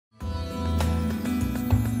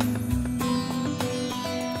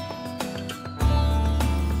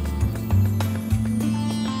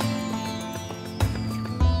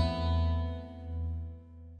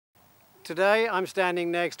Today I'm standing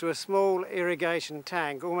next to a small irrigation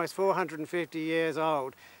tank, almost 450 years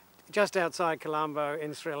old, just outside Colombo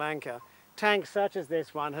in Sri Lanka. Tanks such as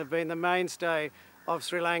this one have been the mainstay of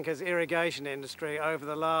Sri Lanka's irrigation industry over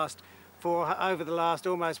the last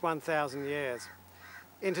almost 1,000 years.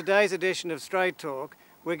 In today's edition of Straight Talk,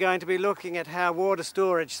 we're going to be looking at how water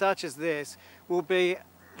storage such as this will be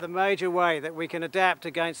the major way that we can adapt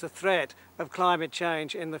against the threat of climate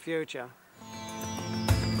change in the future.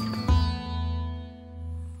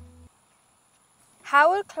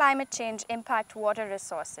 How will climate change impact water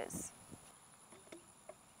resources?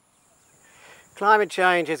 Climate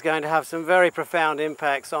change is going to have some very profound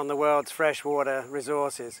impacts on the world's freshwater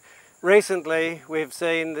resources. Recently, we've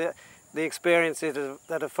seen the experiences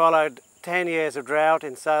that have followed 10 years of drought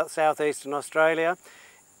in southeastern Australia.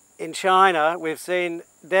 In China, we've seen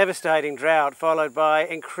devastating drought followed by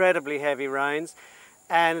incredibly heavy rains.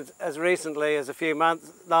 And as recently as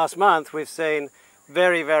last month, we've seen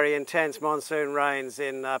very, very intense monsoon rains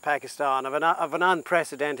in Pakistan of an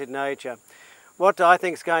unprecedented nature. What I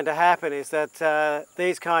think is going to happen is that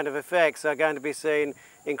these kind of effects are going to be seen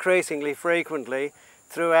increasingly frequently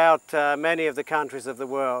throughout many of the countries of the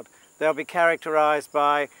world. They'll be characterised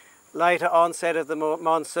by later onset of the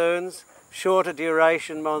monsoons, shorter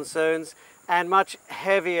duration monsoons, and much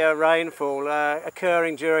heavier rainfall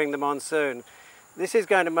occurring during the monsoon. This is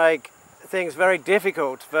going to make things very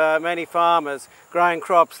difficult for many farmers growing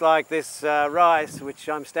crops like this rice, which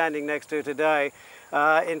I'm standing next to today,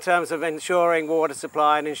 in terms of ensuring water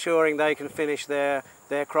supply and ensuring they can finish their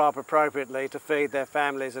crop appropriately to feed their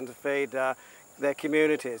families and to feed their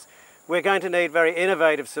communities. We're going to need very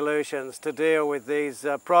innovative solutions to deal with these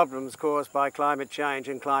problems caused by climate change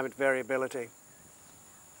and climate variability.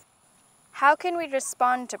 How can we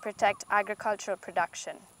respond to protect agricultural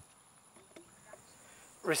production?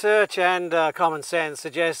 Research and common sense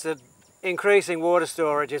suggests that increasing water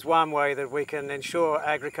storage is one way that we can ensure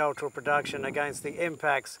agricultural production against the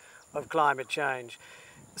impacts of climate change.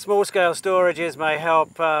 Small-scale storages may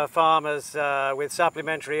help farmers with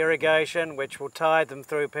supplementary irrigation, which will tide them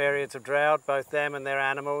through periods of drought, both them and their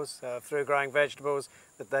animals, through growing vegetables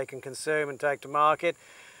that they can consume and take to market.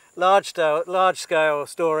 Large-scale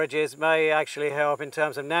storages may actually help in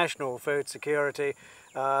terms of national food security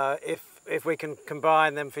if we can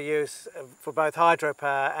combine them for use for both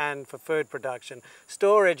hydropower and for food production.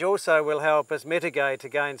 Storage also will help us mitigate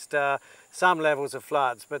against some levels of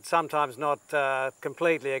floods, but sometimes not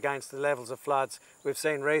completely against the levels of floods we've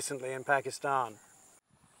seen recently in Pakistan.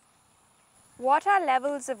 What are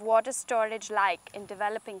levels of water storage like in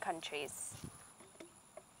developing countries?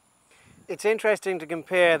 It's interesting to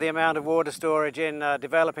compare the amount of water storage in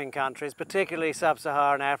developing countries, particularly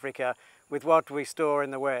sub-Saharan Africa, with what we store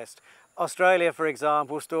in the West. Australia, for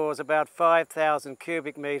example, stores about 5,000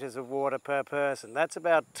 cubic metres of water per person. That's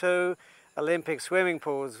about 2 Olympic swimming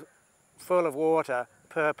pools full of water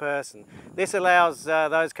per person. This allows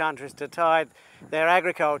those countries to tide their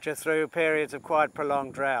agriculture through periods of quite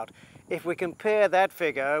prolonged drought. If we compare that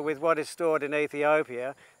figure with what is stored in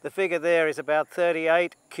Ethiopia, the figure there is about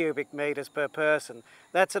 38 cubic metres per person.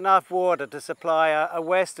 That's enough water to supply a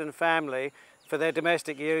Western family for their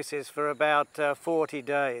domestic uses for about 40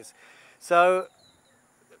 days. So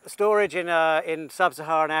storage in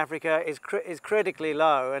sub-Saharan Africa is critically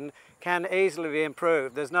low and can easily be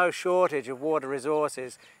improved. There's no shortage of water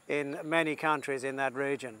resources in many countries in that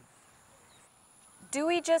region. Do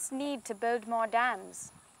we just need to build more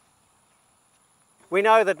dams? We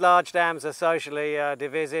know that large dams are socially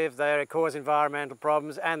divisive, they cause environmental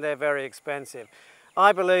problems, and they're very expensive.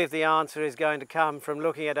 I believe the answer is going to come from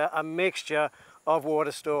looking at a mixture of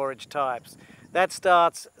water storage types. That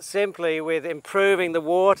starts simply with improving the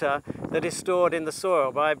water that is stored in the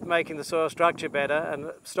soil by making the soil structure better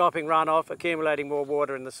and stopping runoff, accumulating more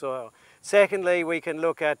water in the soil. Secondly, we can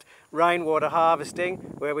look at rainwater harvesting,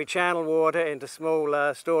 where we channel water into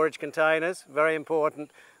small storage containers, very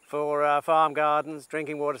important for farm gardens,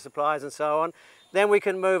 drinking water supplies and so on. Then we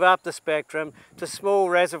can move up the spectrum to small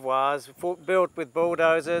reservoirs built with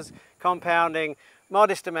bulldozers, compounding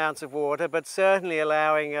modest amounts of water, but certainly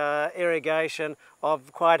allowing irrigation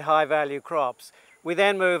of quite high value crops. We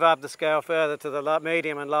then move up the scale further to the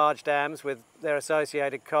medium and large dams with their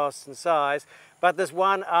associated costs and size. But there's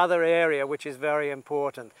one other area which is very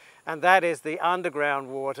important, and that is the underground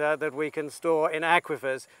water that we can store in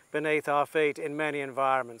aquifers beneath our feet in many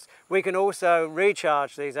environments. We can also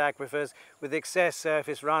recharge these aquifers with excess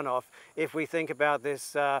surface runoff if we think about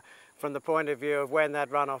this from the point of view of when that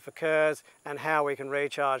runoff occurs and how we can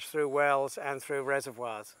recharge through wells and through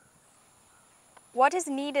reservoirs. What is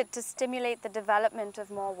needed to stimulate the development of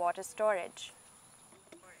more water storage?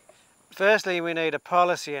 Firstly, we need a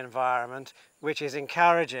policy environment which is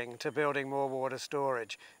encouraging to building more water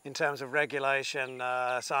storage in terms of regulation,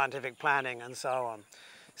 scientific planning and so on.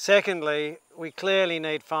 Secondly, we clearly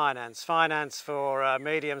need finance for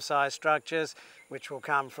medium-sized structures, which will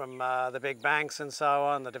come from the big banks and so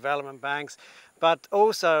on, the development banks, but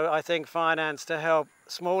also I think finance to help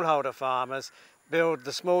smallholder farmers build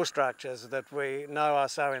the small structures that we know are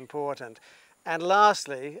so important. And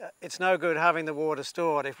lastly, it's no good having the water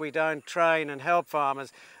stored if we don't train and help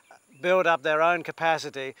farmers build up their own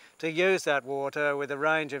capacity to use that water with a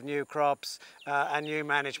range of new crops and new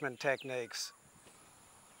management techniques.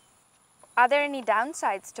 Are there any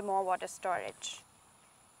downsides to more water storage?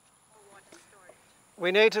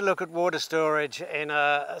 We need to look at water storage in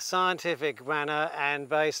a scientific manner and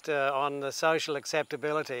based on the social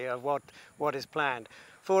acceptability of what is planned.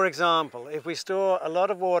 For example, if we store a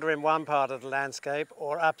lot of water in one part of the landscape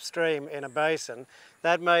or upstream in a basin,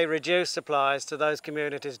 that may reduce supplies to those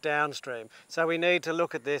communities downstream. So we need to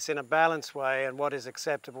look at this in a balanced way and what is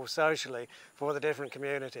acceptable socially for the different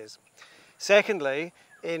communities. Secondly,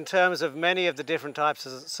 in terms of many of the different types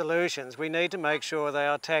of solutions, we need to make sure they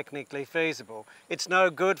are technically feasible. It's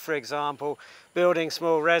no good, for example, building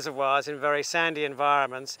small reservoirs in very sandy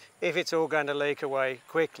environments if it's all going to leak away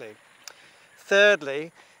quickly.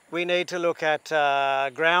 Thirdly, we need to look at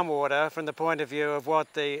groundwater from the point of view of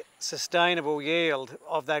what the sustainable yield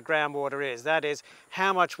of that groundwater is. That is,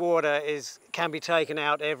 how much water can be taken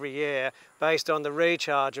out every year based on the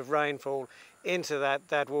recharge of rainfall into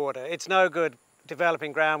that water. It's no good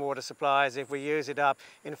developing groundwater supplies if we use it up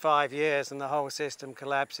in 5 years and the whole system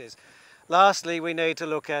collapses. Lastly, we need to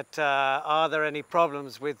look at are there any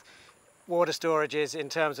problems with water storages in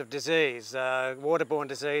terms of disease, waterborne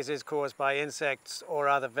diseases caused by insects or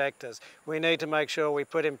other vectors. We need to make sure we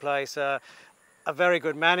put in place a very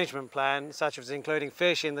good management plan, such as including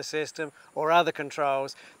fish in the system or other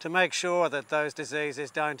controls, to make sure that those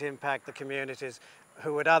diseases don't impact the communities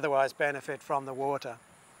who would otherwise benefit from the water.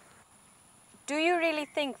 Do you really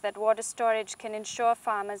think that water storage can ensure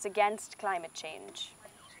farmers against climate change?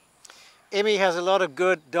 IWMI has a lot of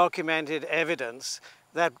good documented evidence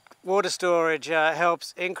that water storage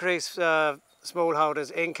helps increase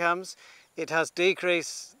smallholders' incomes. It has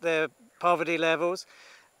decreased their poverty levels.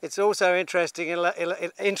 It's also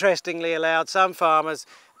interestingly allowed some farmers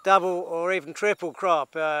double or even triple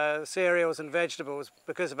crop cereals and vegetables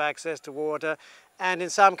because of access to water. And in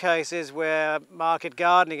some cases where market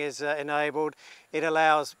gardening is enabled, it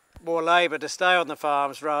allows more labour to stay on the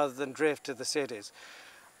farms rather than drift to the cities.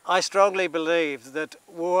 I strongly believe that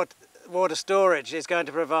water storage is going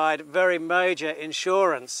to provide very major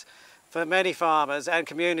insurance for many farmers and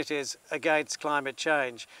communities against climate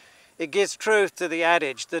change. It gives truth to the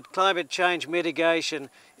adage that climate change mitigation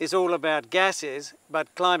is all about gases,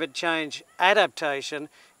 but climate change adaptation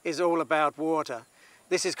is all about water.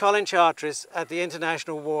 This is Colin at the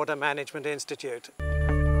International Water Management Institute.